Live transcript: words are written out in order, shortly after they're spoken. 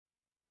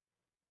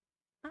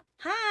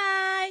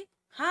Hi!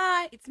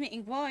 Hi! It's me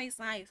in voice.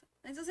 Nice.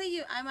 Nice to see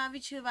you. I'm a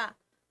VTuber.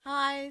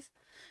 Hi!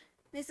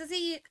 Nice to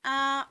see you.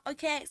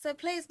 Okay, so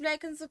please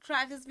like and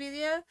subscribe this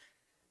video.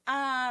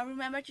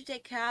 Remember to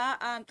take care.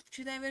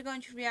 Today we're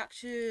going to react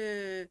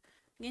to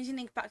Genshin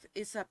Impact.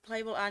 It's a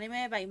playable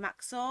anime by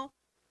Max0r.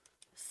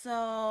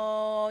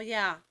 So,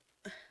 yeah.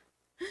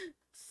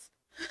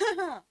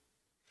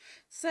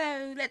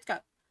 So, let's go.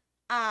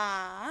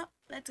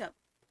 Let's go.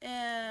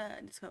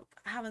 Let's go.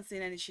 I haven't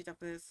seen any shit of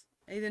this.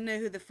 I don't know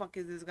who the fuck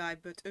is this guy,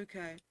 but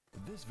okay.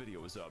 This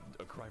video is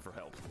a cry for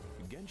help.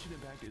 Genshin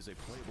Impact is a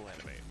playable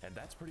anime, and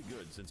that's pretty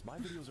good since my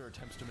videos are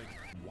attempts to make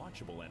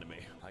watchable anime.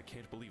 I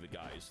can't believe it,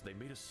 guys. They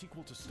made a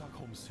sequel to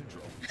Stockholm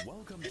Syndrome.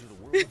 Welcome to the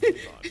world of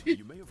Avon.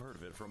 You may have heard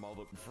of it from all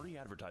the free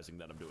advertising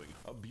that I'm doing.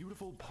 A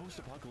beautiful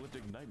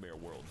post-apocalyptic nightmare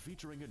world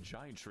featuring a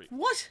giant tree.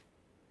 What?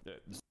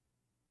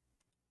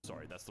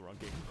 Sorry, that's the wrong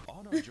game.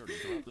 On our journey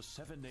throughout the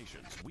 7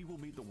 nations, we will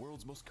meet the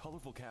world's most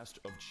colorful cast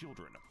of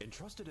children,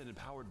 entrusted and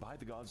empowered by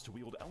the gods to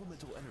wield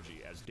elemental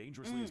energy as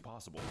dangerously as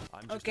possible.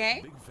 I'm just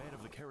a big fan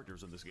of the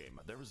characters in this game.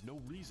 There is no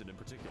reason in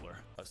particular.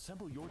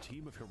 Assemble your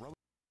team of heroic...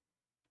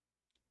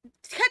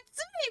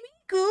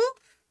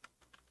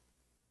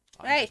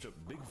 I'm just a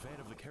big fan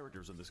of the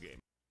characters in this game.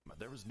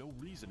 There is no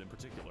reason in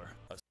particular.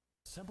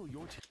 Assemble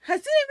your team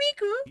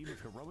of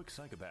heroic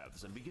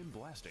psychopaths and begin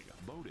blasting,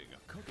 boating,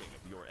 cooking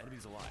your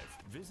enemies alive,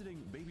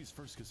 visiting Baby's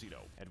first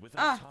casino, and with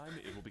that time,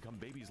 it will become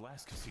Baby's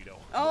last casino.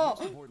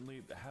 Most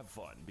importantly, have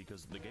fun,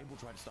 because the game will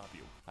try to stop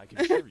you. I can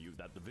assure you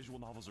that the visual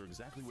novels are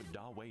exactly what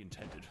Dawei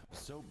intended.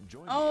 So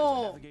join me as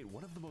I navigate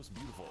one of the most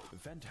beautiful,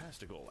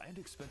 fantastical, and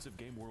expensive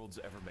game worlds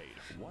ever made.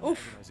 One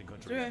agonizing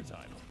country at a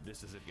time.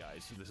 This is it,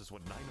 guys. This is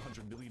what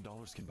 $900 million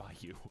can buy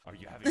you. Are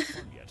you having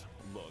fun yet?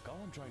 Look, all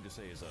I'm trying to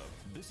say is,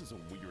 this is a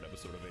weird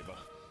episode of Ava.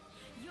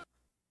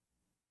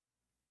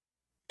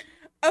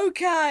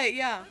 Okay,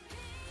 yeah.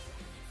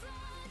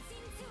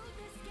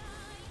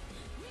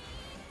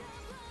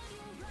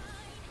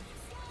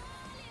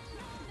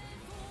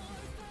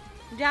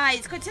 Yeah,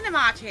 it's quite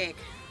cinematic.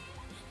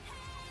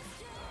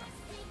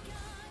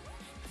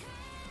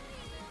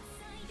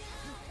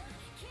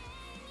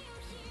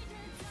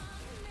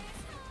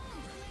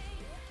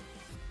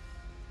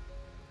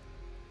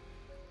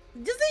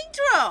 Just the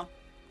intro.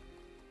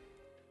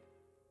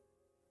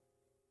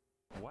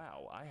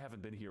 Wow, I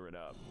haven't been here in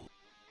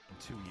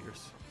 2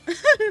 years.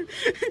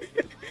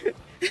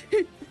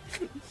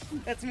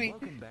 That's me.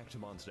 Welcome back to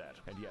Mondstadt.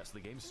 And yes, the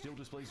game still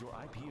displays your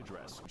IP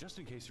address, just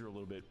in case you're a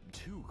little bit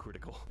too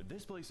critical.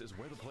 This place is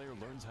where the player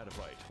learns how to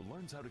fight,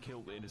 learns how to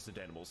kill innocent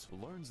animals,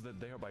 learns that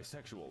they are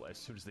bisexual as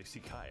soon as they see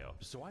Kaya.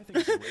 So I think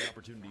it's a great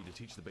opportunity to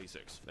teach the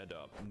basics, and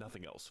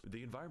nothing else.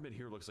 The environment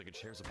here looks like it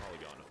shares a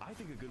polygon. I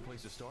think a good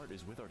place to start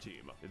is with our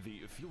team,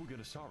 the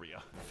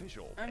Fulganasaria.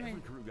 Official.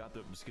 Every crew got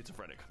the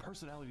schizophrenic,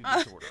 personality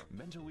disorder,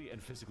 mentally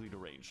and physically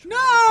deranged.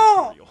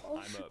 No!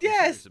 I'm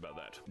serious about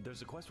that.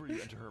 There's a quest where you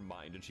enter her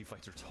mind and she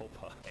fights her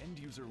Tulpa. End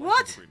user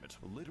license agreement.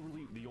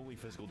 Literally the only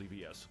physical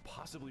DPS,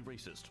 possibly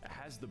racist,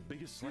 has the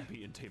biggest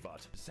slappy in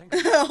Tevat.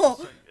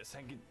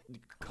 Sangin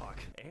cock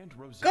and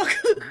Rosette,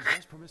 who's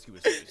less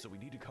promiscuous, so we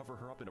need to cover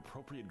her up in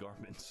appropriate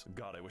garments.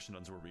 God, I wish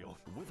nuns were real.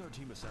 With our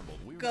team assembled,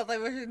 we're God, I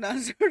wish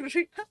nuns were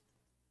real.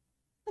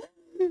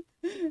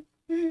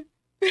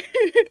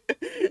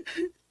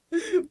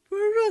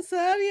 Poor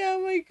Rosaria,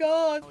 oh my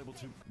god. Able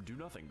to do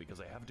nothing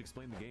because I haven't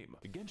explained the game.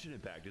 Genshin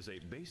Impact is a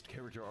based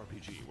character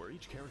RPG where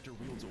each character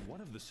wields one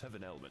of the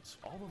 7 elements,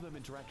 all of them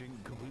interacting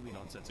completely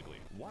nonsensically.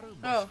 Water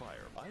buffs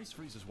fire, ice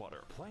freezes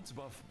water, plants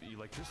buff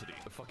electricity,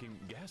 a fucking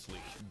gas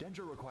leak.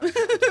 Dendra requires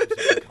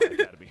Khan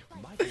Academy.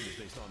 My game is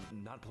based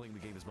on not playing the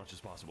game as much as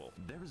possible.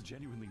 There is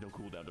genuinely no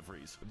cooldown to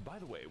freeze. By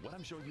the way, what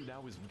I'm showing you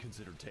now is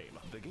considered tame.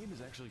 The game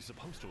is actually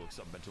supposed to look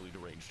mentally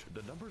deranged.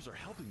 The numbers are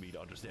helping me to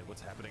understand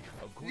what's happening.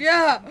 Of course,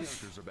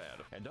 characters are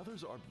bad, and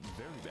others are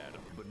very bad,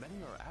 but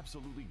many are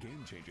absolutely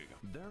game-changing.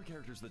 There are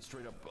characters that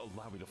straight up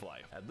allow me to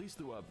fly, at least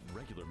through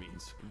regular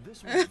means.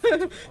 This one fights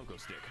with a pogo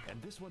stick,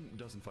 and this one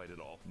doesn't fight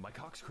at all. My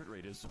cock's crit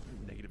rate is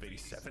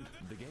 -87.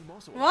 The game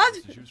also allows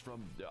us to choose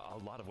from a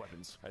lot of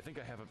weapons. I think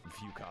I have a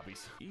few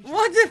copies. Each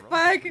what the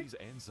fuck?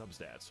 And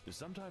substats.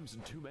 Sometimes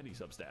too many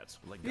substats.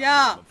 Like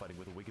I'm fighting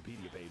with a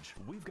Wikipedia page.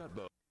 We've got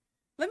both.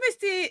 Let me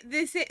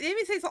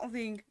say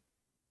something.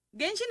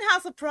 Genshin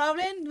has a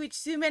problem with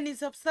too many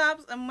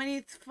substats and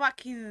many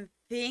fucking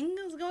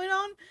things going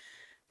on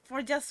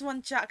for just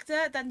one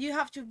chapter, that you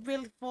have to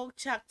build 4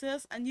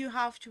 chapters and you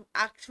have to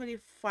actually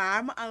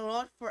farm a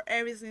lot for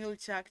every single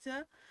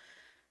chapter.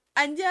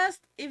 And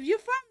just, if you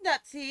farm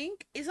that thing,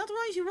 it's not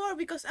going to work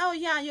because, oh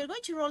yeah, you're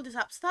going to roll this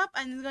substat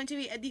and it's going to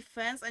be a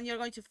defense and you're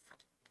going to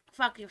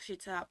fuck your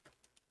shit up.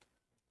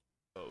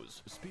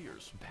 Bows,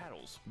 spears,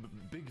 paddles,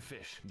 big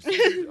fish,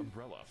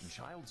 umbrella,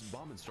 child's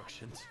bomb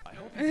instructions. I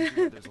hope you can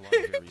see that there's a lot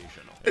of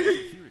variation. And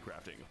theory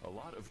crafting, a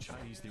lot of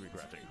Chinese theory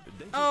crafting.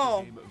 They take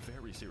this game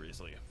very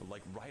seriously,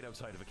 like right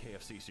outside of a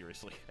KFC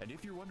seriously. And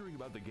if you're wondering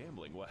about the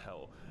gambling, well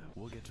hell,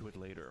 we'll get to it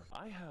later.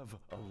 I have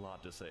a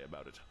lot to say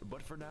about it.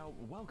 But for now,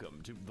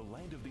 welcome to the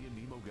land of the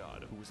Anemo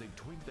god, who is a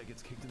twink that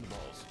gets kicked in the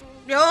balls.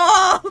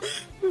 No!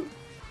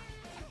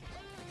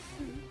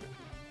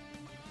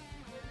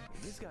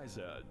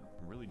 is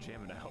really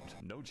jamming out.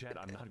 No chat,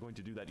 I'm not going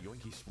to do that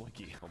yoinky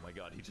splinky. Oh my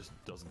god, he just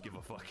doesn't give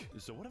a fuck.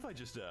 So what if I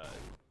just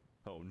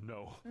oh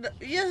no.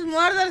 Just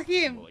murder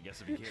him. Well, I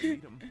guess if you can't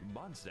beat him.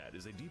 Mondstadt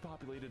is a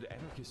depopulated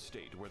anarchist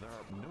state where there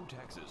are no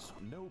taxes,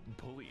 no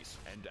police,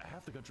 and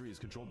half the country is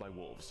controlled by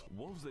wolves.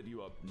 Wolves that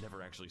you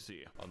never actually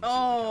see.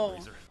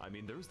 Unless you're I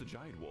mean, there's the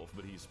giant wolf,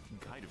 but he's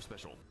kind of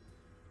special.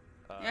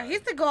 Yeah,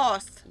 he's the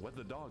ghost. What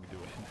the dog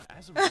doing?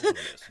 As a result of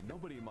this,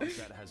 nobody in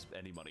Mondstadt has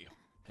any money.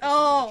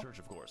 Oh. The church,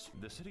 of course.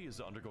 The city is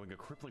undergoing a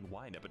crippling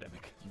wine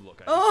epidemic.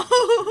 Look, I have a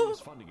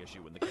serious funding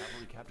issue when the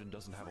cavalry captain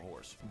doesn't have a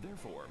horse.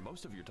 Therefore,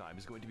 most of your time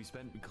is going to be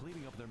spent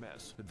cleaning up their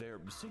mess. Their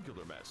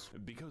singular mess.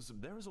 Because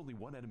there is only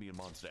one enemy in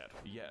Mondstadt.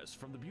 Yes,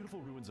 from the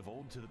beautiful ruins of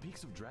old to the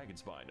peaks of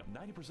Dragonspine,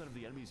 90% of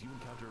the enemies you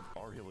encounter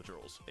are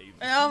Hilichurls.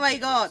 Oh my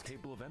god.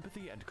 Capable of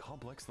empathy and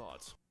complex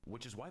thoughts.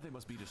 Which is why they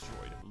must be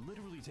destroyed.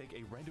 Literally take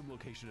a random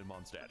location in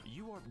Mondstadt.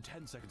 You are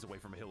 10 seconds away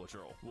from a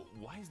Hilichurl.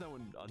 Why is that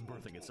one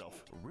unbirthing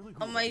itself? Really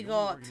cool. Oh my the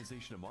god.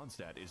 Organization in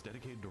Mondstadt is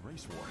dedicated to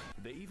race war.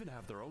 They even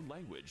have their own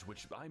language,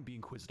 which I'm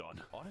being quizzed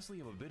on. Honestly,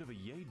 I'm a bit of a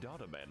yay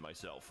data man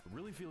myself.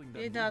 Really feeling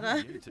that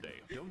yay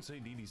today. Don't say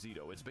Nini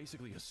Zito, it's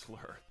basically a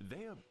slur.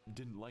 They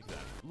didn't like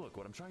that. Look,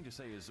 what I'm trying to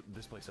say is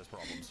this place has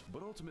problems,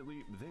 but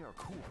ultimately they are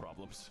cool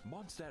problems.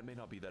 Mondstadt may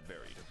not be that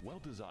varied,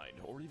 well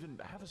designed, or even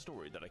have a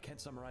story that I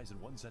can't summarize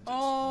in one sentence.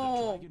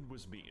 The dragon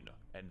was mean,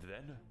 and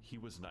then he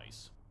was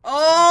nice.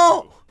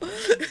 Oh!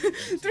 This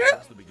is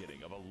just the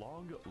beginning of a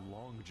long,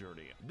 long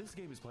journey. This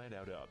game is planned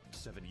out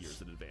 7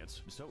 years in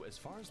advance. So as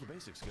far as the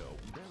basics go,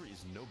 there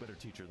is no better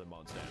teacher than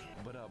Mondstadt.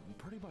 But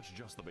pretty much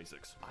just the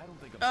basics. I don't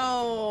think I'm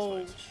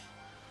Oh!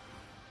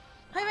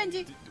 Hi,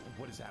 Benji.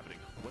 What is happening?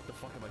 What the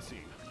fuck am I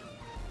seeing?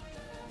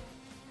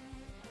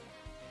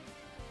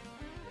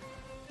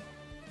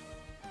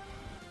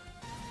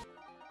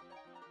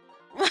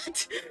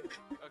 What?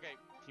 Okay,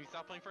 can you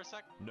stop playing for a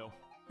sec? No.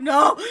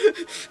 No!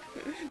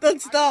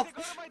 Don't stop! I need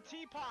to go to my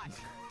teapot!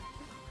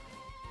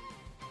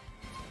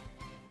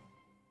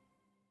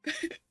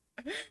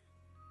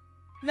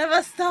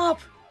 Never stop!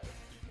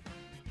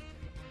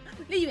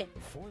 Leave it!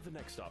 For the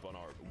next stop on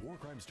our War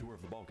Crimes tour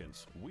of the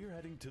Balkans, we're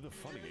heading to the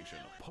Funny Nation.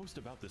 Post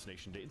about this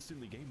nation to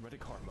instantly gain Reddit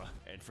karma.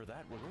 And for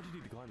that, we're going to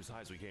need to climb as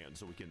high as we can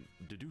so we can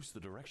deduce the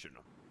direction.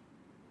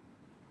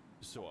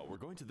 So, we're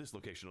going to this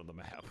location on the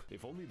map.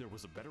 If only there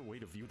was a better way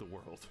to view the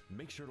world.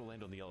 Make sure to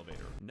land on the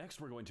elevator.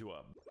 Next, we're going to,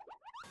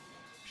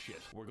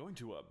 shit. We're going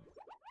to,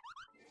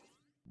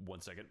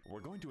 1 second. We're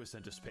going to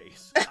ascend to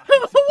space.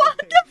 What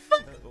the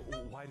fuck?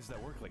 Why does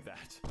that work like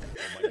that?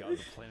 Oh my god,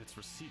 the planet's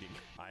receding.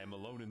 I am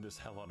alone in this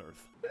hell on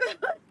Earth.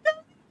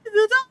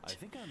 I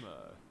think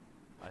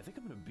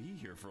I'm gonna be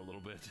here for a little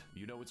bit.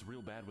 You know it's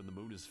real bad when the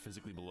moon is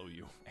physically below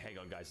you. Hang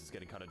on guys, it's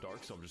getting kind of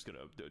dark, so I'm just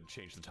gonna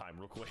change the time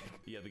real quick.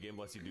 Yeah, the game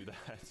lets you do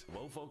that.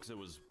 Well folks, it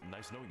was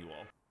nice knowing you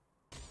all.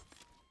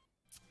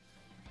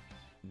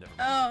 Never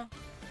mind. Oh.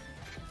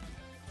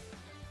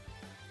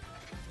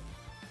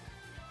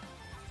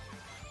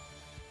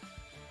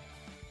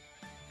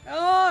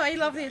 Oh, I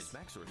love this.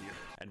 Max0r here,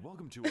 and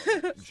welcome to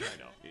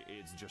China.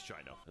 It's just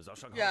China.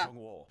 Yeah.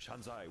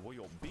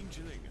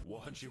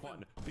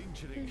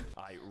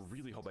 I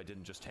really hope I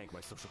didn't just tank my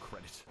social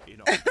credit.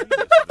 In our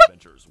previous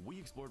adventures, we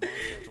explored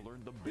Mondstadt to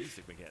learn the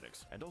basic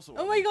mechanics, and also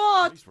oh my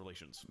god, race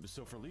relations.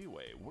 So for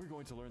leeway, we're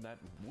going to learn that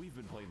we've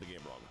been playing the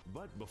game wrong.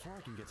 But before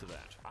I can get to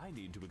that, I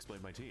need to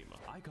explain my team.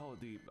 I call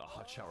it the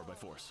hot shower by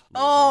force.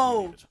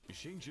 Oh.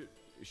 Xingqiu.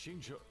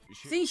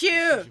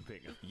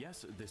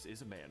 Yes, this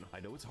is a man. I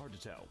know it's hard to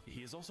tell.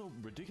 He is also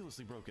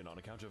ridiculously broken on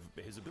account of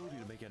his ability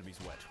to make enemies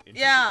wet.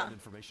 Yeah. That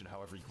information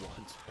however you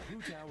want. Hu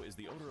Tao is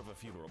the owner of a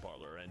funeral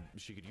parlor, and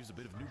she could use a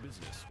bit of new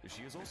business.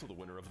 She is also the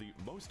winner of the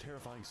Most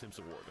Terrifying Sims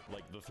Award.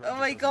 Like the oh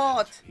my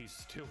god. He's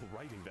still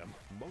writing them.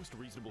 Most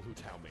reasonable Hu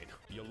Tao main.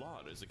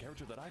 Yalan is a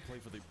character that I play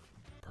for the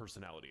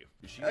personality.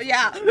 She's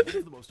yeah. one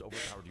of the most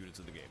overpowered units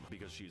in the game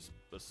because she's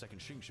a second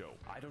Xingqiu.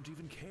 I don't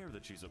even care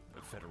that she's a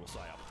federal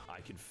psyop. I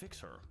can fix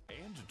her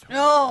and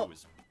Toma, who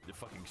is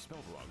fucking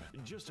spelled wrong.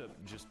 Just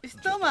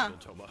Toma.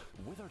 Toma.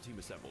 With our team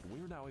assembled, we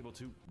are now able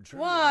to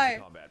Why?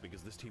 combat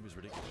because this team is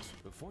ridiculous.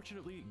 But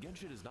fortunately,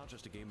 Genshin is not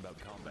just a game about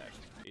combat.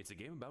 It's a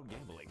game about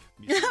gambling.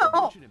 You see,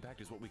 Genshin Impact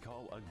is what we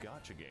call a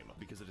gacha game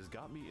because it has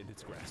got me in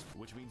its grasp,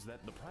 which means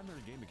that the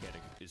primary game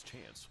mechanic is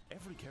chance.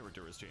 Every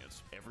character is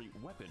chance. Every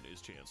weapon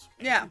is chance.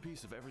 Yeah. Every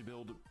piece of every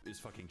build is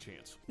fucking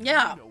chance.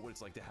 Yeah. You know what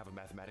it's like to have a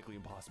mathematically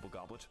impossible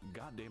goblet?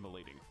 Goddamn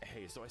elating.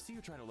 Hey, so I see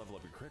you're trying to level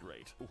up your crit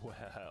rate.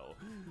 Well,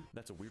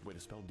 that's a weird way to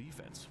spell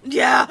defense.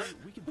 Yeah.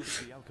 We can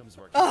predict the outcomes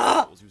of our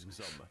kills using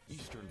some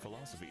Eastern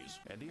philosophies.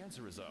 And the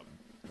answer is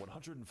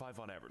 105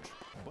 on average.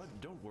 But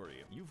don't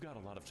worry, you've got a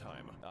lot of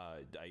time.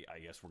 I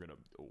guess we're gonna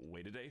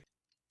wait a day.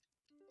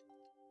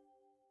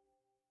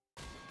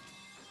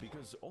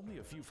 Because only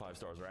a few 5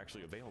 stars are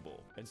actually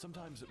available, and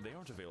sometimes they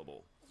aren't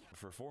available.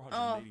 For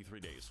 483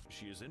 days,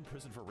 she is in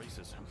prison for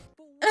racism.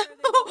 But what are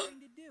they going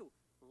to do?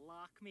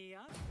 Lock me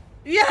up?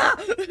 Yeah.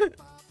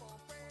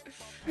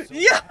 So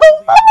Yeah.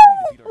 we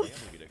need to defeat our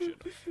gambling addiction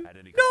at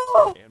any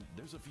cost. And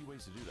there's there's a few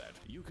ways to do that.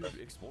 You could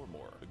explore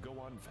more, go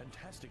on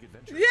fantastic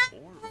adventures, Yeah,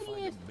 or I find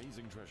did.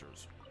 amazing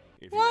treasures.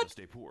 If you want to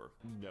stay poor,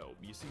 no.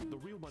 You see, the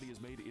real money is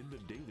made in the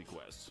daily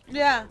quests.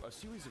 Yeah. A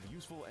series of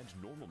useful and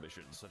normal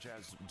missions, such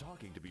as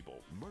talking to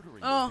people,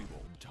 murdering Oh. those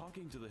people,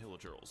 talking to the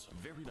Hilichurls,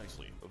 very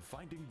nicely,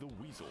 finding the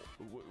weasel.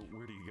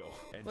 Where do you go?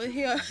 And We're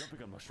here.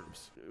 jumping on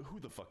mushrooms. Who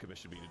the fuck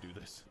commissioned me to do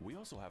this? We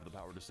also have the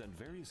power to send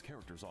various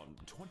characters on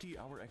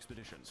 20-hour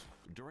expeditions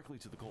directly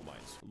to the coal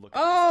mines. Look,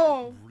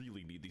 Oh. I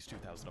really need these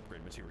 2,000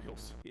 upgrade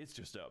materials. It's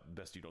just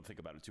best you don't think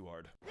about it too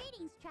hard.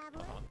 Greetings,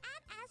 traveler. I'm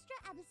Astra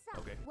Abyssal.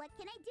 Okay. What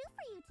can I do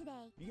for you today?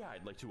 Yeah,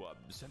 I'd like to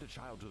send a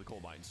child to the coal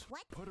mines.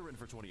 What? Put her in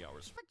for 20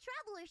 hours. But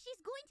traveler, she's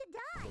going to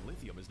die. The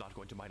lithium is not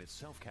going to mine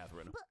itself,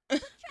 Catherine.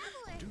 But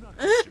traveler. Do not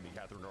question me,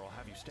 Catherine, or I'll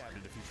have you stabbed in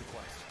a future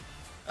quest.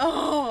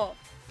 Oh.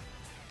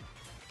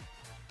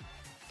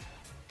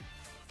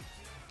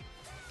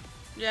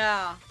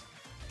 Yeah.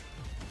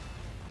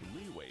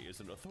 Liyue is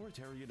an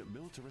authoritarian,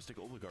 militaristic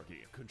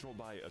oligarchy controlled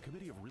by a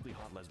committee of really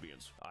hot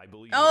lesbians. I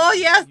believe Oh, in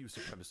yes. EU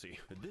supremacy.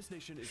 This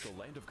nation is the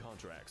land of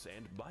contracts,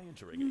 and by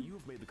entering, you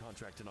have made the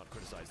contract to not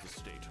criticize the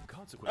state.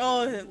 Consequently,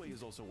 Oh. Liyue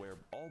is also where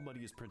all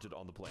money is printed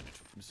on the planet.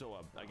 So,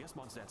 I guess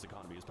Mondstadt's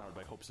economy is powered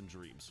by hopes and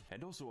dreams,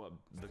 and also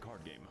the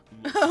card game.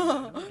 Look, I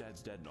know your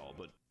dad's dead and all,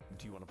 but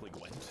do you want to play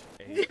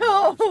Gwent?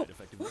 No. Side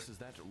effect of this is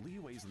that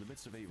Liyue is in the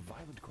midst of a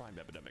violent crime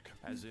epidemic,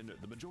 as in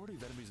the majority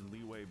of enemies in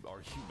Liyue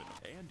are human,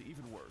 and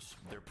even worse,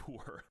 they're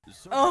poor.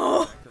 So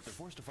Oh. that they're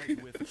forced to fight you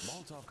with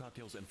Molotov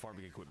cocktails and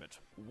farming equipment.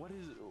 What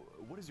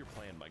is your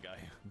plan, my guy?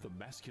 The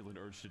masculine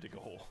urge to dig a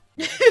hole.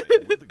 Well,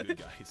 anyway, we're the good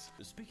guys.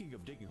 Speaking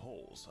of digging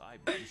holes, I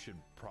should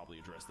probably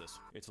address this.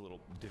 It's a little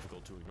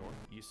difficult to ignore.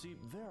 You see,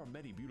 there are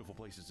many beautiful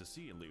places to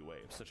see in Liyue,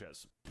 such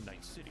as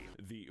Night City,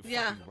 the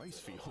Yeah. fucking rice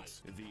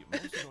fields, the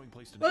most annoying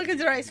place to Welcome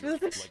to rice Like,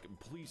 fields.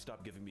 please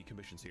stop giving me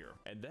commissions here.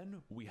 And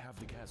then we have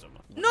the chasm.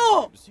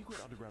 No! The secret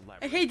underground I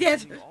labyrinth hate that.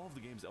 containing all of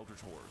the game's eldritch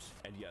horrors.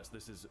 And yes,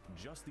 this is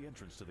just the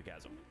entrance to the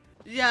chasm.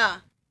 Yeah.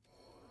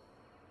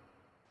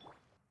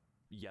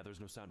 Yeah, there's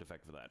no sound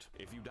effect for that.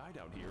 If you die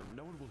down here,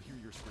 no one will hear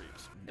your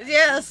screams. Yes. As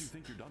soon as you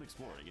think you're done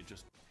exploring, it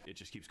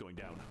just keeps going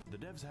down. The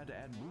devs had to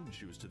add moon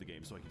shoes to the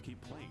game so I could keep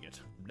playing it.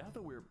 Now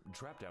that we're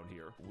trapped down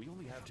here, we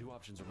only have two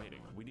options remaining.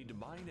 We need to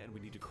mine and we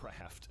need to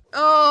craft.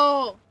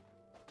 Oh.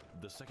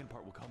 The second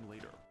part will come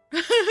later.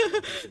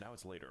 Okay, so now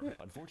it's later.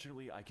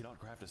 Unfortunately, I cannot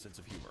craft a sense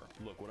of humor.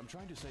 Look, what I'm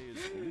trying to say is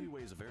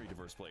Liyue is a very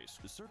diverse place.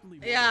 Certainly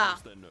more Yeah.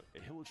 diverse than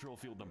Hilichurl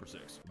Field number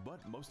 6.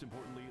 But most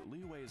importantly,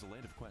 Liyue is a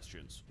land of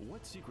questions.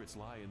 What secrets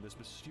lie in this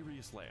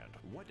mysterious land?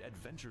 What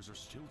adventures are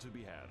still to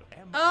be had?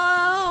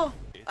 Oh.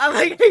 It's I'm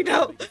like, not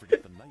no. to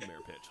forget the Nightmare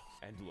Pit.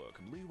 And look,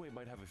 Liyue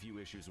might have a few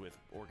issues with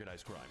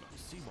organized crime,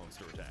 sea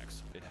monster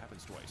attacks. It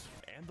happens twice.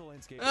 And the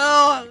landscape is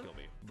trying to kill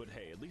me. But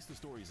hey, at least the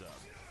story's up.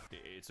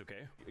 It's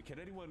okay. Can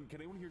anyone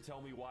here tell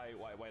me why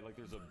like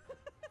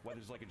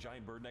there's like a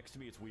giant bird next to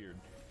me? It's weird.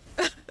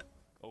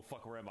 Oh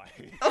fuck, where am I?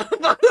 Oh,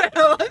 fuck, where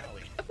am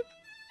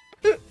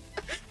I?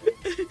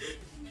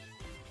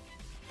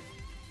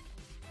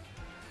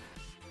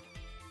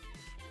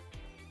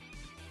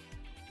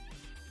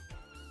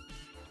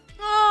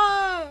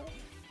 Oh.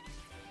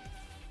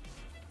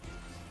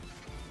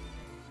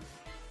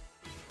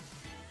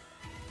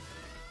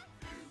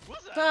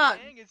 What's up, Fuck.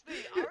 gang? It's me,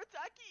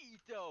 Arataki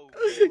Ito.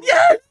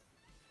 Yes.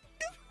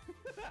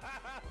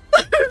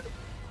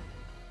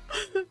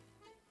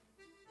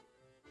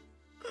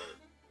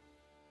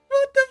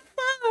 What the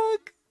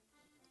fuck?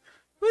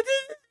 What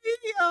is this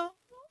video?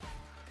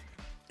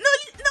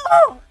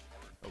 No.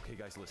 Okay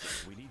guys,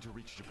 listen. We need to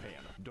reach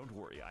Japan. Don't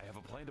worry, I have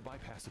a plan to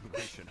bypass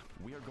immigration.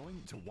 We are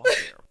going to walk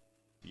there.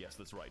 Yes,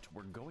 that's right.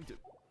 We're going to...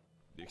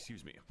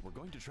 Excuse me. We're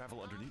going to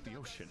travel underneath the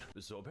ocean.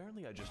 So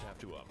apparently I just have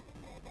to,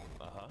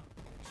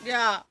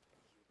 Yeah.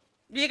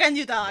 You can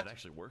do that. That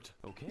actually worked.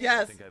 Okay, I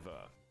Yes. think I've,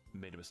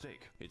 made a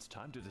mistake. It's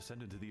time to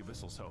descend into the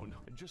abyssal zone.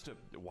 Just to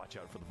watch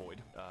out for the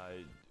void.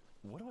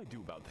 What do I do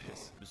about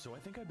this? So I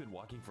think I've been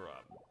walking for,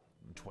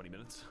 20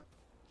 minutes.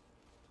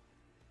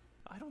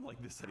 I don't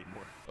like this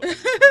anymore. Okay,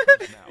 we're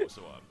close now,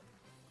 so,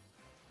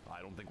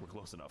 I don't think we're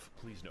close enough.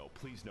 Please no,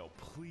 please no,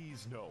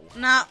 please no.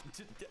 No. How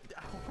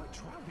am I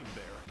drowning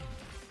there?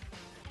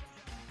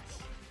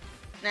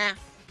 Nah.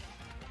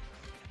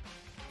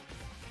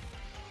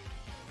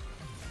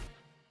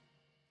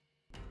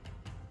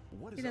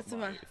 What is up,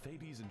 my Inazuma.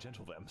 Thebes and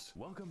Gentlethems?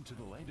 Welcome to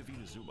the land of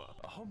Inazuma,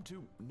 a home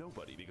to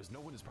nobody because no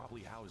one is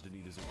properly housed in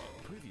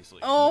Inazuma. Previously,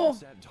 Oh.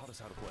 Mondstadt taught us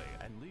how to play,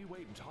 and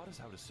Liyue taught us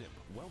how to simp.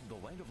 Well, the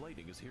land of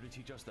lightning is here to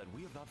teach us that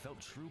we have not felt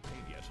true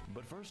pain yet.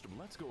 But first,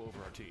 let's go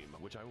over our team,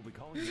 which I will be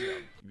calling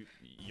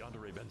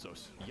Yandere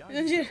Benzos.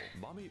 Yandere.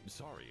 Mommy,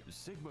 sorry,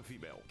 Sigma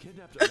female,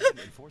 kidnapped a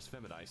man and force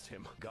feminized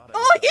him. God, I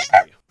Oh, love that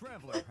yeah. movie.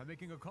 Traveler, I'm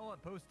making a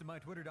call-out post to my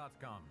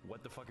Twitter.com.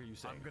 What the fuck are you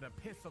saying? I'm gonna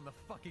piss on the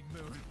fucking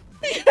moon.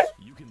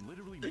 You can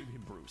literally name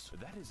him Bruce.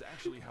 That is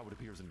actually how it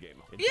appears in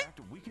game. In fact,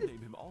 we can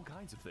name him all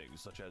kinds of things,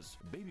 such as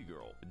Baby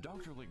Girl,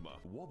 Dr. Ligma,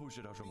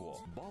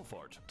 Wabushidashangwo,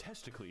 Ballfart,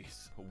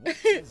 Testicles. What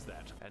is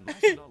that? And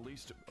last but not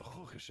least,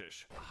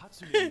 Hokushish,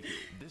 Hatsune Miku.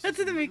 This is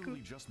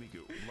literally just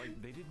Miku.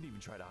 Like, they didn't even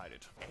try to hide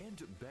it.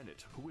 And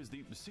Bennett, who is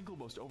the single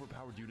most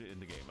overpowered unit in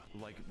the game.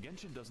 Like,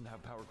 Genshin doesn't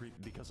have power creep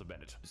because of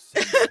Bennett.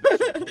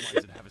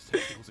 And have his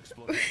testicles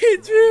explode.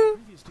 True.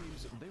 Previous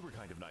teams, they were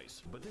kind of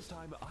nice, but this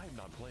time I'm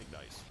not playing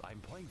nice. I'm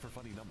playing for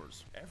funny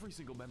numbers. Every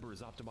single member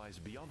is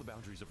optimized beyond the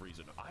boundaries of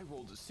reason. I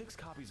rolled 6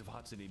 copies of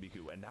Hatsune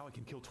Miku, and now I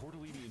can kill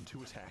Tortellini in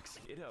 2 attacks.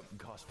 It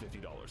cost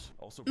 $50.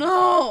 Also,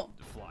 No.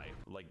 fly,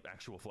 like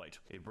actual flight.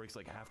 It breaks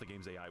like half the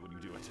game's AI when you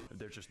do it.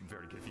 They're just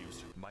very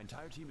confused. My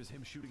entire team is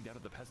him shooting down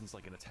at the peasants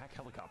like an attack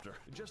helicopter.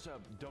 Just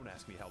don't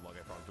ask me how long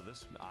I farmed for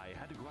this. I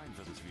had to grind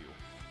for this view.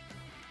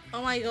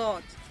 Oh my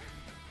god.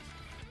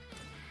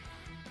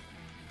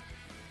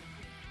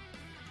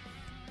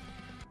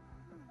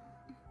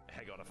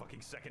 Hang on a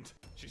fucking second.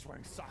 She's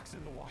wearing socks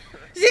in the water.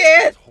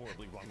 Shit. What's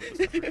horribly wrong with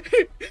this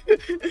country?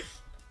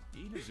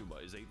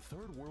 Inazuma is a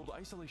third world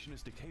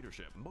isolationist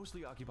dictatorship,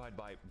 mostly occupied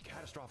by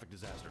catastrophic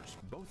disasters,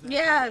 both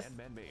natural and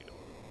man-made.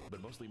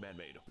 But mostly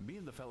man-made. Me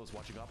and the fellas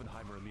watching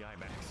Oppenheimer in the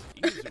IMAX.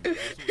 Inazuma is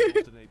also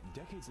involved in a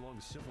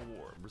decades-long civil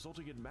war,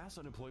 resulting in mass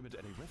unemployment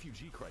and a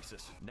refugee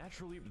crisis.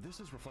 Naturally,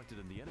 this is reflected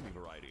in the enemy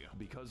variety,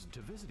 because to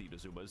visit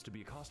Inazuma is to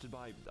be accosted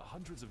by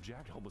hundreds of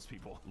jacked homeless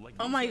people. Like,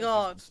 oh my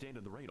god. Stand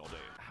in the rain all day.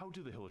 How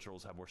do the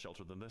Hilichurls have more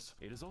shelter than this?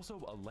 It is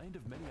also a land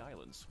of many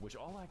islands, which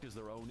all act as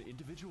their own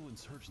individual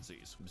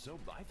insurgencies. So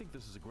I think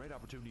this is a great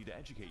opportunity to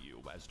educate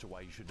you as to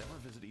why you should never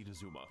visit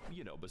Inazuma.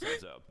 You know,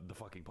 besides the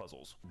fucking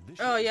puzzles. This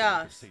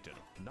is Satan.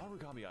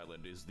 Narugami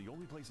Island is the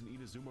only place in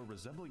Inazuma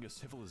resembling a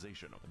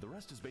civilization. The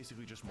rest is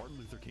basically just Martin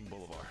Luther King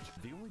Boulevard.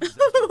 The only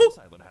disaster this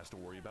island has to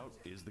worry about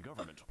is the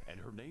government, and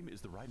her name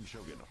is the Raiden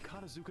Shogun.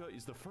 Kanazuka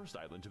is the first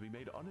island to be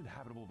made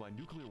uninhabitable by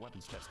nuclear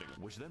weapons testing,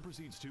 which then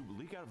proceeds to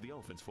leak out of the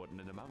elephant's foot in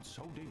an amount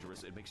so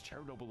dangerous it makes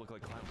Chernobyl look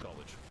like Clown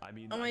College. I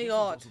mean, oh my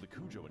god. Also the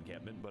Kujo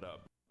encampment, but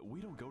we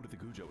don't go to the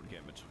Kujo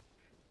encampment.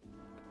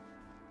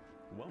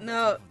 Well, no. That's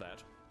enough of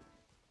that.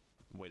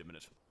 Wait a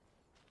minute.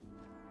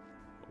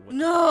 What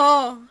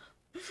no.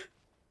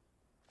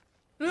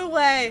 No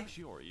way.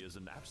 Max0r is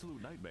an absolute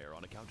nightmare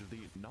on account of the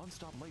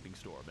non-stop lightning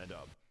storm and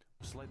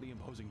slightly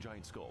imposing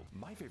giant skull.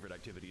 My favorite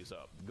activity is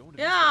going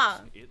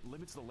to it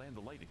limits the land the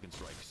lightning can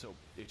strike, so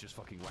it just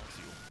fucking whacks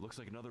you. Looks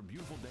like another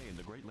beautiful day in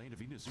the great land of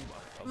Inazuma.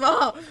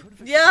 Oh,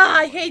 yeah,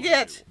 I hate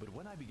it. But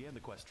when I began the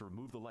quest to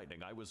remove the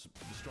lightning, I was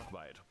struck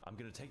by it. I'm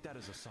gonna take that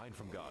as a sign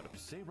from God.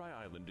 Seirai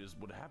Island is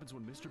what happens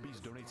when Mr.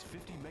 Beast donates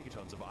 50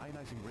 megatons of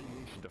ionizing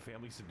radiation to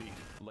families in need.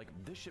 Like,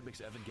 this shit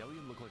makes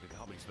Evangelion look like a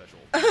comedy special.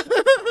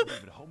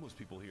 Even homeless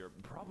people here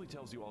probably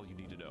tells you all you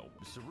need to know.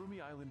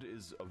 Surumi Island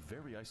is a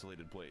very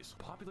isolated place,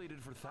 populated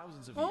for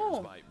thousands of years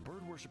by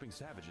bird-worshipping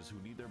savages who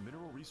need their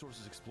mineral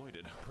resources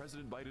exploited.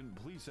 President Biden,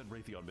 please send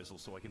Raytheon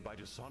missiles so I can buy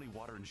Dasani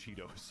water and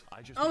Cheetos.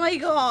 I just oh my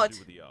god.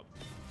 With the,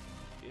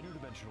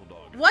 interdimensional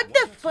dog. What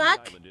the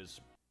fuck? Island is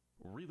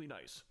really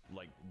nice.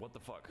 Like, what the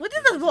fuck? What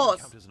is this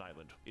boss? Count as an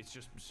island. It's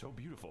just so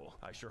beautiful.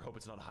 I sure hope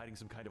it's not hiding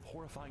some kind of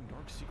horrifying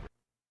dark secret.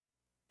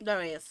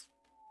 There is.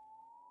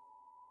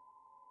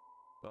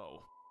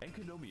 Oh,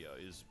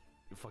 Enkanomiya is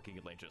fucking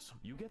Atlantis.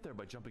 You get there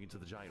by jumping into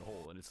the giant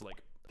hole, and it's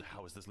like,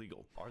 how is this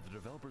legal? Are the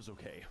developers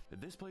okay?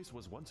 This place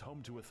was once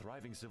home to a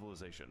thriving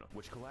civilization,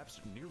 which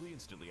collapsed nearly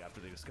instantly after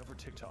they discovered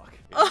TikTok.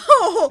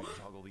 Oh!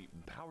 Toggle the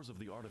powers of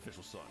the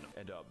artificial sun.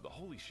 And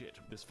holy shit,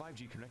 this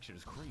 5G connection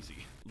is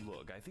crazy.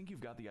 Look, I think you've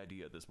got the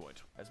idea at this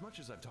point. As much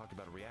as I've talked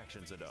about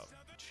reactions and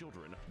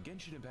children,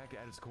 Genshin Impact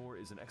at its core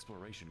is an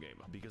exploration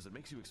game, because it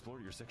makes you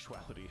explore your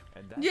sexuality,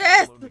 and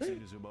that alone makes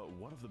Inazuma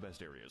one of the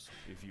best areas.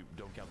 If you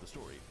don't count the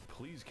story,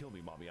 please kill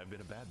me, mommy, I've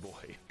been a bad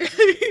boy.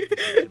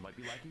 It might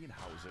be lacking in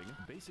housing,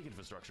 basic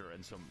infrastructure,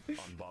 and some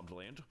unbombed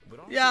land, but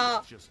honestly,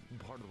 that's just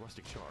part of the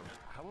rustic charm.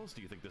 How else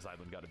do you think this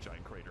island got a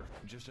giant crater?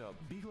 Just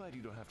be glad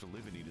you don't have to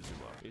live in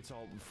Inazuma. It's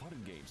all fun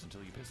and games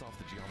until you piss off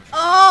the geometry.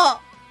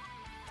 Oh!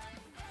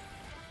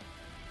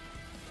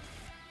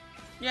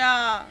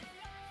 Yeah.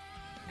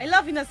 I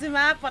love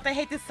Inazuma, but I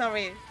hate the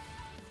story.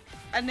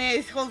 And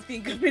this whole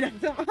thing of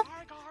Inazuma.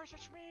 Hi guys,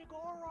 it's me,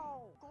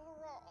 Goro.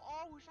 Goro.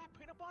 Oh, is that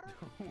peanut butter?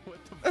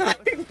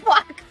 What the fuck?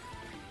 Fuck.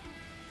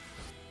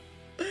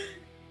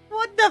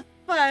 What the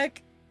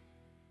fuck?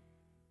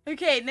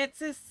 Okay,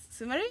 next is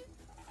Sumeru?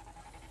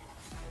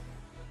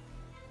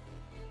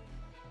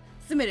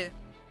 Sumeru.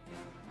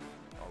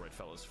 Alright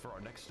fellas, for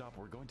our next stop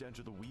we're going to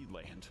enter the weed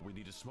land. We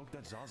need to smoke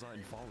that Zaza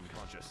and fall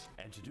unconscious.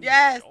 And to do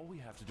that, all we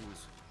have to do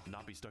is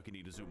not be stuck in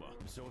Inazuma.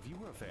 So if you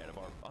were a fan of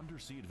our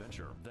undersea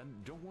adventure, then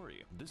don't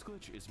worry, this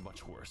glitch is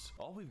much worse.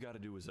 All we've got to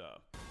do is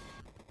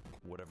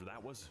whatever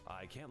that was.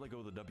 I can't let go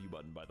of the W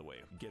button, by the way.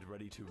 Get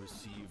ready to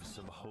receive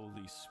some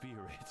Holy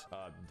Spirit.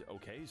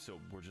 Okay, so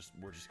we're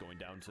just going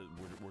down to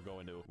we're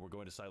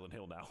going to Silent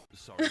Hill now.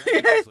 Sorry,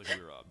 it's like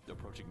we're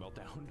approaching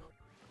meltdown.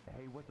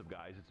 Hey, what's up,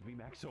 guys? It's me,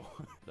 Max0r.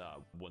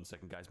 1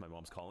 second, guys. My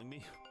mom's calling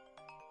me.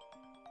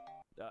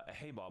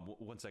 Hey, Mom.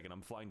 1 second.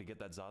 I'm flying to get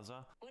that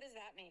Zaza. What does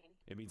that mean?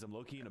 It means I'm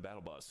low-key in a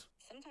battle bus.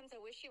 Sometimes I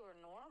wish you were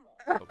normal.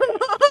 Okay,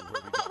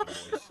 where are we going,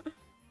 boys?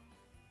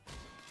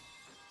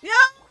 Yeah.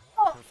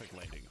 Perfect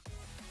landing.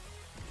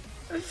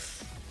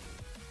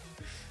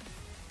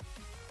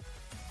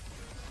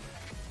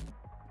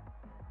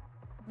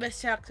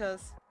 Best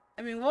characters.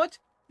 I mean, what?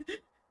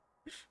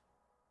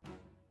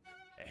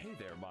 Hey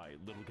there, my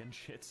little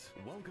Genshits.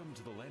 Welcome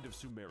to the land of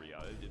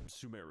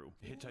Sumeru.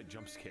 Hittite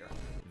jump scare.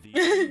 The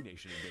only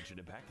nation in Genshin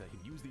Impact that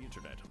can use the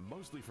internet,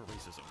 mostly for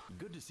racism.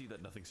 Good to see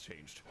that nothing's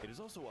changed. It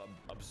is also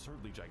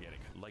absurdly gigantic.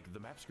 Like, the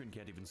map screen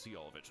can't even see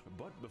all of it.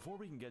 But before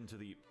we can get into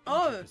the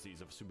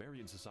intricacies of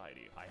Sumerian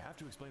society, I have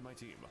to explain my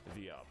team.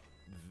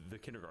 The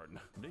kindergarten.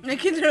 The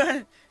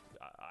kindergarten.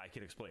 I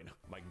can explain.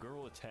 My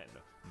girl at 10,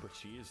 but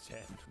she is 10.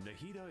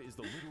 Nahida is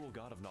the literal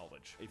god of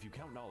knowledge. If you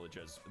count knowledge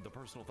as the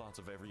personal thoughts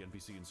of every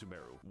NPC in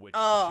Sumeru, which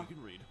she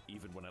can read.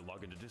 Even when I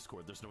log into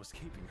Discord, there's no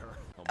escaping her.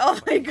 Oh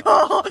my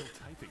god. I'm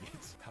still typing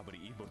it. How many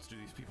emotes do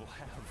these people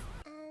have?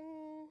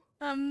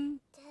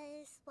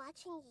 Does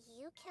watching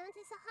you count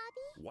as a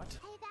hobby? What?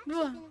 I've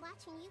actually been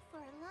watching you for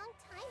a long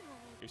time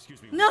already.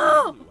 Excuse me.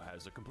 No! Lulu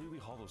has a completely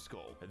hollow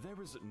skull.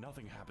 There is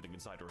nothing happening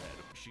inside her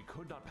head. She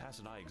could not pass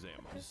an eye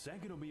exam.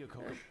 Sangonomiya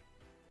Kokomi.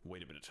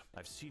 Wait a minute,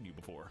 I've seen you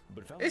before,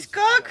 but fellas, It's I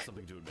Cook! got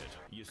something to admit.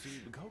 You see,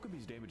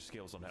 Kokomi's damage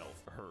scales on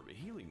health, her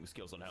healing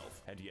scales on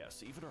health, and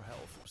yes, even her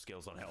health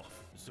scales on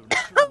health. So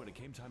naturally, when it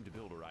came time to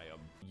build her, I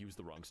used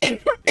the wrong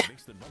stage. It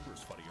makes the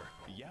numbers funnier.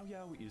 Yao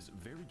Yao is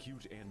very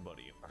cute and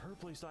buddy. Her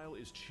playstyle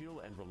is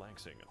chill and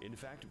relaxing. In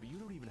fact, you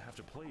don't even have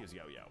to play as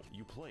Yao Yao.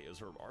 You play as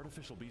her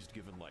artificial beast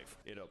given life.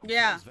 It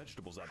throws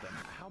vegetables at them.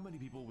 How many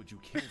people would you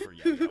kill for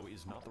Yao Yao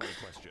is not the right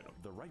question.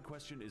 The right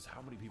question is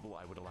how many people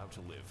I would allow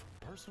to live.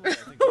 Personally, I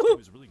think this game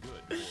is really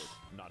good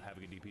for not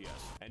having a DPS,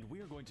 and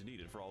we are going to need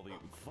it for all the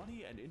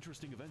funny and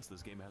interesting events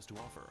this game has to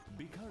offer.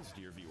 Because,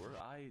 dear viewer,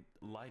 I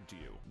lied to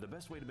you. The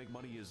best way to make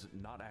money is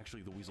not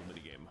actually the Weasel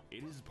minigame.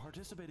 It is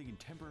participating in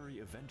temporary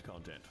event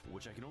content,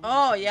 which I can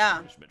only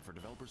punishment for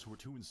developers who are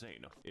too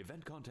insane.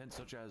 Event content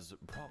such as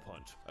Prop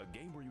Hunt, a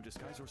game where you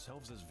disguise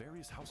yourselves as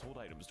various household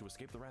items to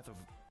escape the wrath of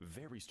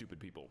very stupid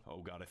people. Oh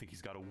god, I think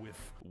he's got a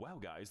whiff. Wow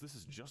guys, this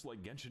is just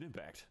like Genshin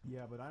Impact.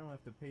 Yeah, but I don't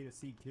have to pay to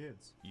see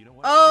kids. You know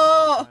what? This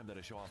is the time that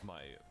I show off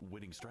my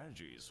winning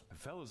strategies.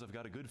 Fellas, I've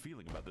got a good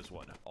feeling about this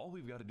one. All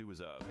we've got to do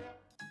is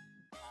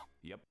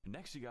yep.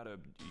 Next you gotta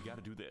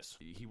do this.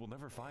 He will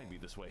never find me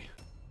this way.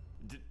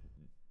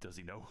 Does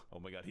he know? Oh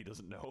my god, he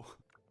doesn't know.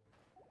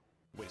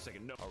 Wait a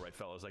second, no. Alright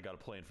fellas, I got a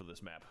plan for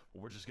this map.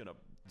 We're just gonna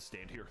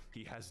stand here.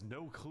 He has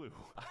no clue.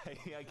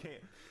 I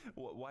can't.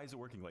 Why is it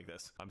working like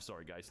this? I'm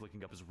sorry guys,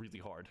 looking up is really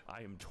hard.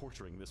 I am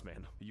torturing this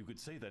man. You could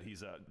say that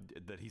he's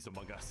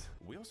among us.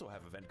 We also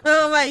have event.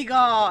 Oh my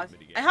god.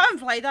 I haven't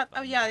played that.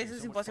 Oh yeah, this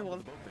is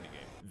impossible.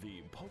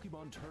 The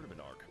Pokemon tournament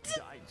arc.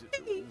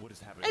 What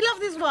is happening? I love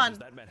this one. Does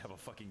that man have a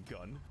fucking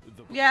gun?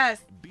 Yes.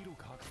 Beetle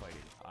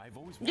cockfighting. I've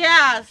always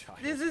yes.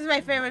 This is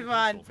my favorite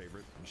one.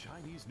 Favorite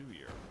Chinese New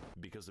Year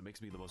because it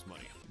makes me the most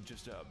money.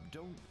 Just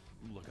don't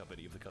look up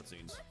any of the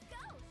cutscenes.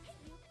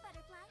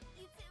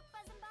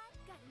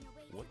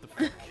 What the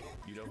fuck?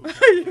 You know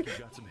who you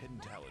got some hidden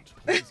talent.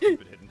 Please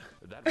keep it hidden.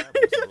 That map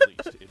wasn't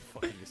released. It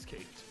fucking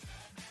escaped.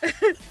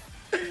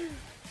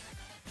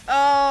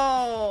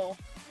 Oh.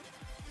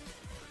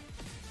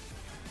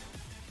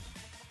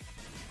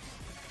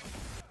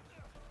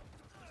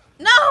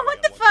 No,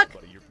 what the fuck?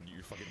 Buddy, you're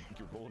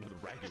rolling to the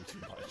ragging too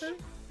much.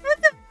 What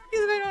the fuck is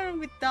going on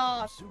with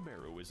that?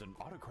 Sumeru is an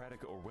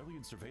autocratic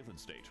Orwellian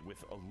surveillance state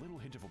with a little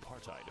hint of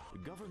apartheid,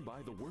 governed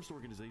by the worst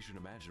organization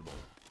imaginable.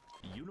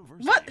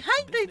 University. What?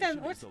 Hi, this Nathan.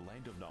 nation is a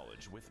land of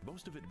knowledge, with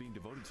most of it being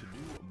devoted to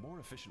new, more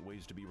efficient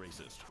ways to be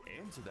racist.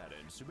 And to that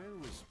end,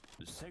 Sumeru is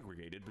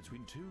segregated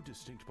between two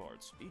distinct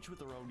parts, each with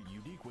their own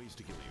unique ways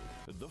to kill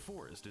you. The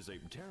forest is a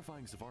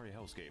terrifying safari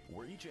hellscape,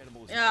 where each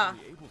animal is not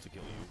only able to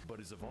kill you, but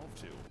is evolved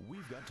to.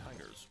 We've got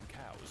tigers,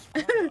 cows,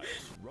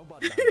 crocodiles,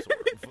 robot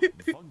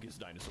dinosaur, fungus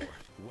dinosaur.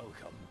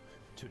 Welcome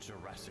to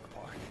Jurassic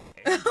Park.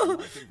 And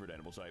my favorite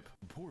animal type,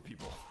 poor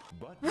people.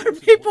 But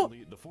most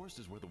importantly, the forest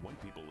is where the white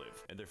people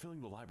live, and they're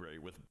filling the library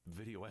with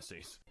video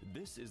essays.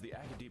 This is the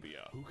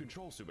academia, who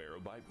control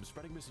Sumeru by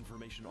spreading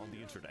misinformation on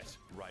the internet.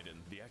 Raiden,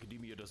 the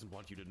academia doesn't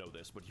want you to know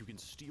this, but you can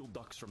steal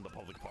ducks from the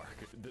public park.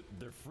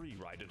 They're free,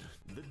 Raiden.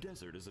 The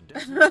desert is a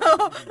desert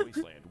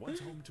wasteland, once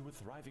home to a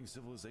thriving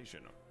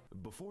civilization.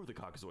 Before the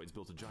Caucasoids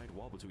built a giant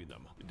wall between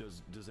them.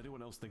 Does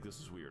anyone else think this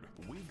is weird?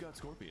 We've got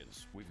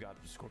scorpions. We've got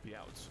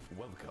scorpiouts.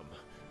 Welcome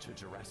to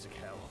Jurassic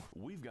Hell.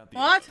 We've got the...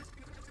 What?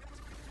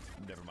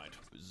 Never mind.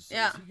 So,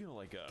 yeah. You know,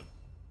 like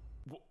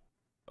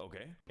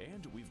okay.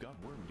 And we've got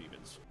worm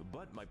demons.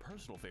 But my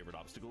personal favorite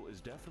obstacle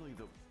is definitely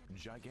the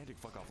gigantic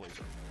fuck-off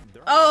laser.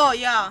 There are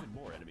even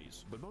more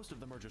enemies, but most of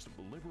them are just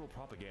liberal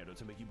propaganda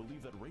to make you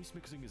believe that race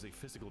mixing is a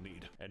physical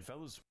need. And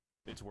fellas,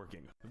 it's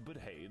working. But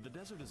hey, the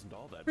desert isn't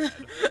all that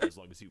bad, as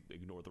long as you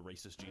ignore the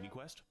racist genie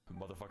quest.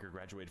 Motherfucker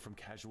graduated from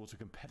casual to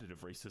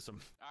competitive racism.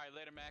 Alright,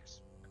 later,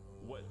 Max.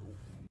 What?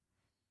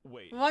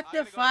 Wait. What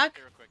the fuck?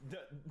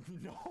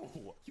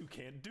 No, you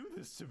can't do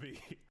this to me.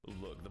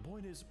 Look, the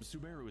point is,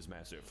 Sumeru is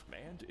massive,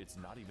 and it's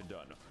not even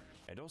done.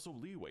 And also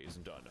Leeway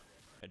isn't done.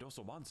 And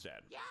also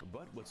Mondstadt.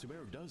 But what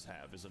Sumeru does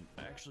have is an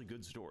actually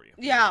good story.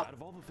 Yeah. Out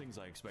of all the things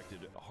I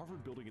expected,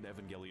 Harvard building an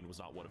Evangelion was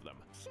not one of them.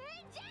 Get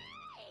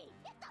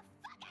the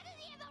fuck out of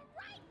here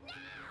right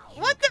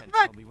now! What the Can't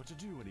fuck? tell me what to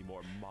do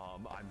anymore,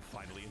 Mom. I'm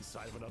finally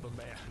inside of another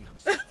man.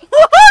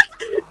 What?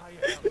 I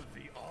am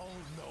the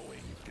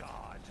all-knowing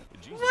God.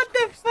 Jesus What the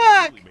Christ, they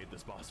fuck? really made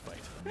this boss fight.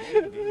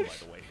 Long game, by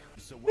the way.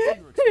 So whether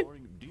you're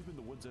exploring deep in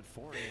the woods at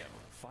 4 a.m.,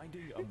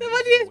 finding a What is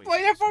musical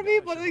spoiler oasis, for me,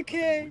 gosh, but nothing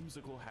okay.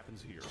 whimsical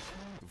happens here.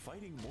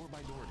 Fighting more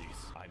minorities.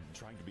 I'm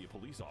trying to be a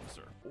police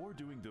officer, or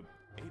doing the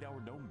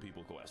 8-hour gnome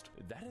people quest.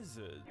 That is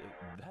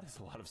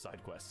a lot of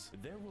side quests.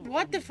 There will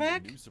What the always be a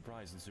fuck? new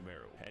surprise in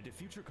Sumeru, and if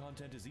future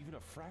content is even a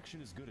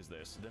fraction as good as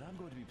this, then I'm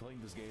going to be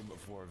playing this game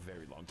for a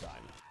very long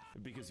time.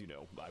 Because, you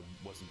know, I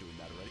wasn't doing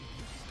that already.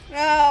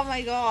 Oh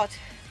my god.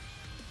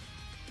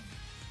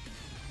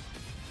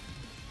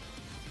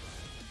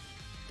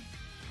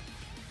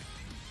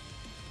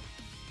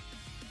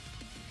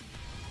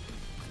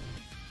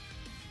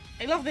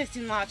 I love the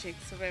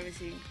cinematics of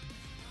everything.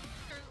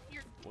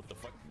 What the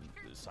fuck?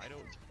 Saito,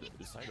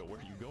 where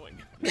are you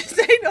going?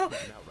 Saito!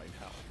 Freaking out right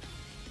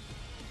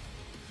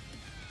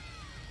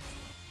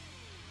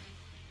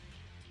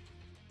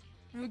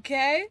now.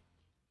 Okay.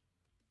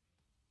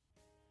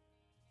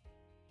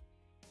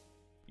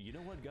 You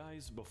know what,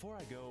 guys? Before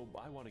I go,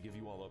 I want to give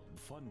you all a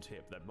fun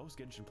tip that most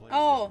Genshin players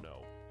Oh. don't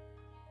know.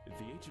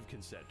 The age of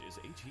consent is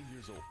 18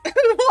 years old.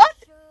 What?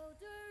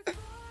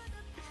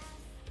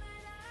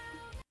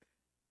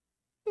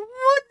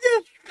 What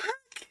the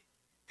fuck?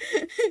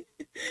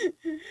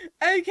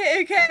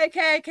 Okay.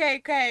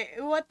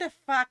 What the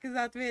fuck is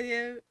that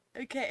video?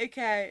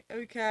 Okay.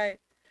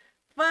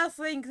 First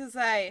thing to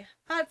say,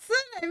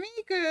 Hatsune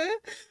Miku.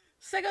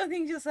 Second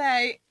thing to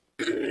say,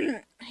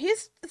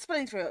 he's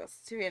spelling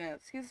truths, to be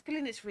honest. He's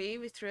spelling it free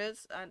with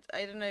truths, and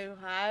I don't know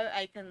how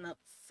I cannot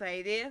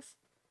say this.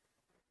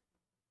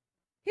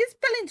 He's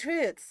spelling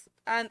truths,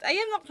 and I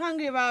am not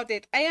hungry about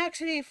it. I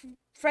actually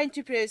trying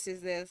to process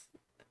this.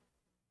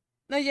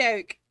 No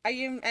joke. I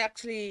am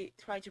actually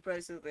trying to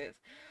process this.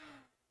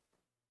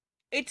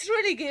 It's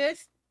really good.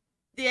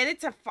 The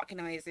edits are fucking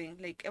amazing.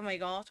 Like, oh my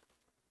god.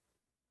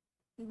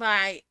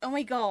 Bye. Oh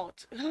my god.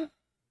 25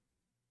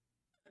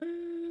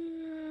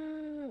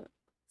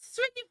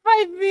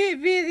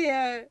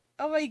 video.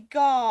 Oh my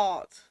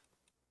god.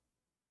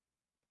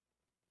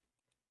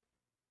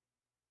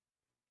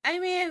 I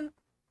mean,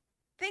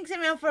 thanks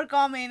everyone for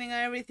commenting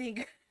and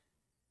everything.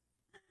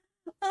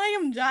 I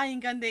am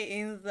dying on the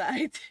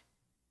inside.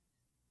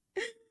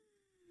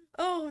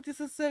 Oh, this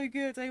is so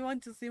good. I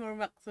want to see more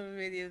Max0r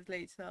videos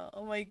later.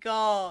 Oh my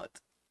god.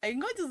 I'm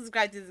going to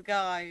subscribe to this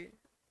guy.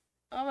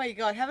 Oh my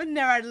god, haven't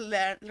never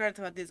learned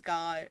about this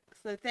guy.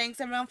 So thanks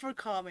everyone for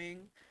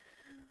coming.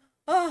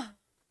 Oh,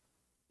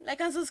 like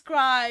and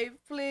subscribe,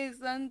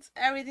 please, and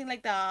everything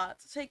like that.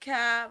 Take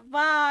care.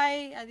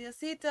 Bye.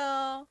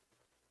 Adiosito.